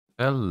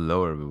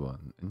Hello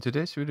everyone. In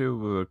today's video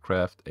we will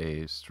craft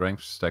a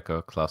strength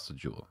stacker cluster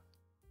jewel.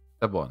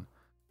 Step 1.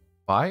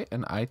 Buy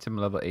an item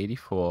level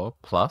 84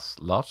 plus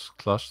large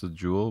cluster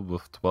jewel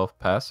with 12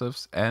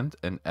 passives and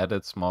an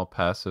added small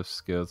passive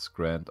skills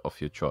grant of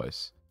your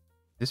choice.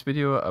 This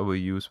video I will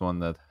use one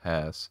that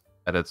has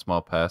added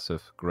small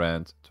passive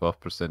grant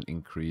 12%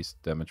 increased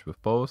damage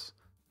with bows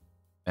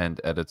and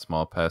added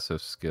small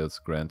passive skills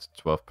grant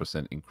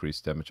 12%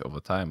 increased damage over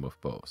time with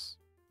bows.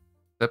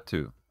 Step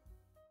 2.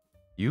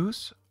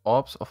 Use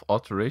Orbs of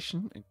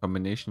Alteration in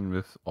combination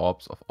with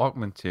Orbs of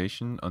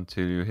Augmentation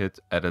until you hit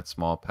added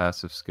small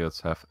passive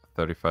skills have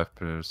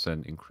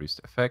 35%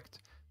 increased effect,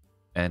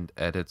 and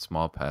added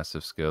small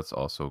passive skills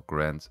also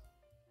grant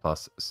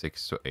plus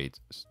 6 to 8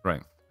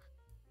 strength.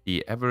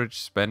 The average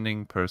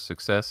spending per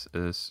success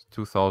is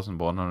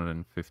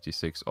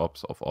 2156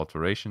 Orbs of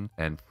Alteration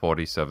and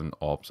 47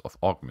 Orbs of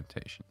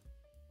Augmentation.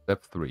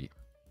 Step 3.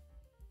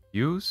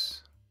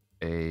 Use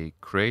a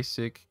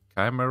Krasik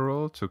Chimera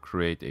roll to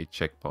create a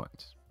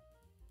checkpoint.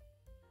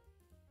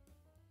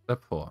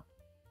 Step 4.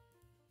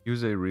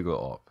 Use a Regal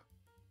Orb.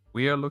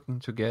 We are looking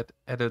to get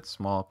added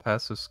small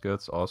passive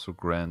skills also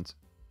grant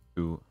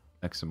to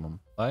maximum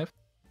life.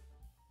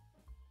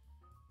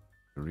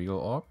 Regal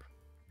Orb.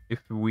 If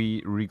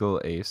we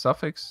regal a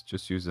suffix,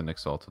 just use an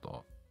Exalted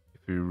Orb.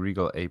 If we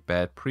regal a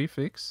bad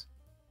prefix,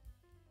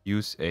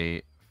 use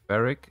a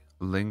Ferric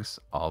Lynx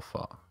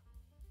Alpha.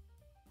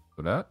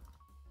 Do that.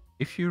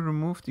 If you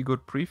remove the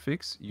good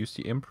prefix, use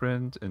the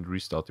imprint and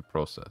restart the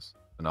process.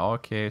 In our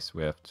case,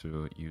 we have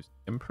to use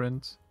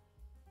imprint.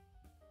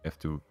 We have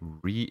to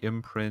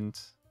re-imprint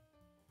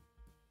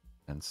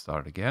and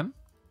start again.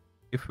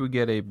 If we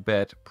get a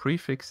bad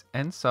prefix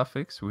and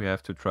suffix, we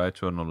have to try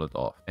to annul it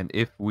off. And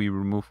if we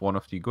remove one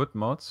of the good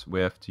mods,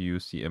 we have to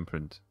use the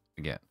imprint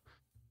again.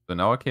 So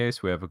in our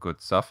case, we have a good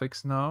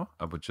suffix now.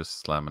 I would just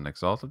slam an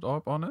Exalted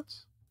Orb on it.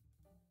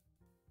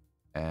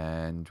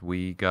 And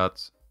we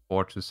got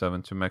 4 to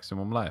 7 to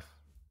maximum life.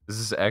 This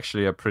is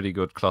actually a pretty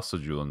good cluster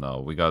jewel now.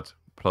 We got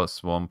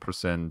plus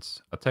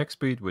 1% attack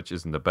speed, which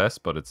isn't the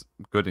best, but it's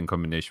good in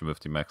combination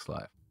with the max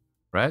life.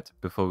 Right,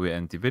 before we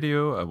end the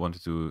video, I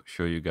wanted to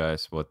show you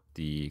guys what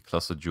the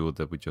cluster jewel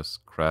that we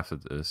just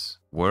crafted is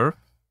worth,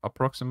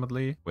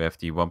 approximately. We have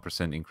the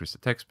 1% increased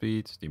attack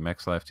speed, the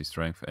max life, the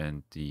strength,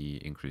 and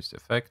the increased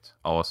effect.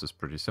 Ours is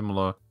pretty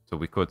similar, so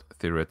we could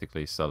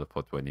theoretically sell it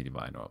for 20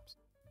 divine orbs.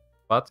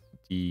 But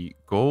the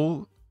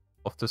goal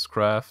of this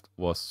craft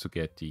was to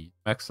get the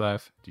max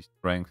life, the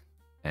strength,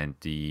 and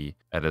the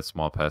added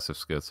small passive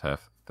skills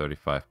have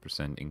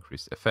 35%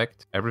 increased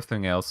effect.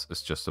 Everything else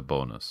is just a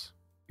bonus.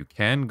 You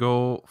can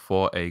go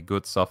for a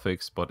good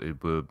suffix, but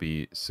it will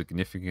be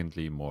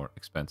significantly more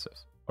expensive.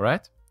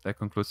 Alright, that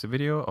concludes the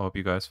video. I hope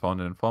you guys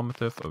found it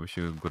informative. I wish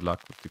you good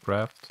luck with the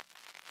craft.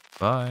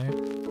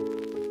 Bye!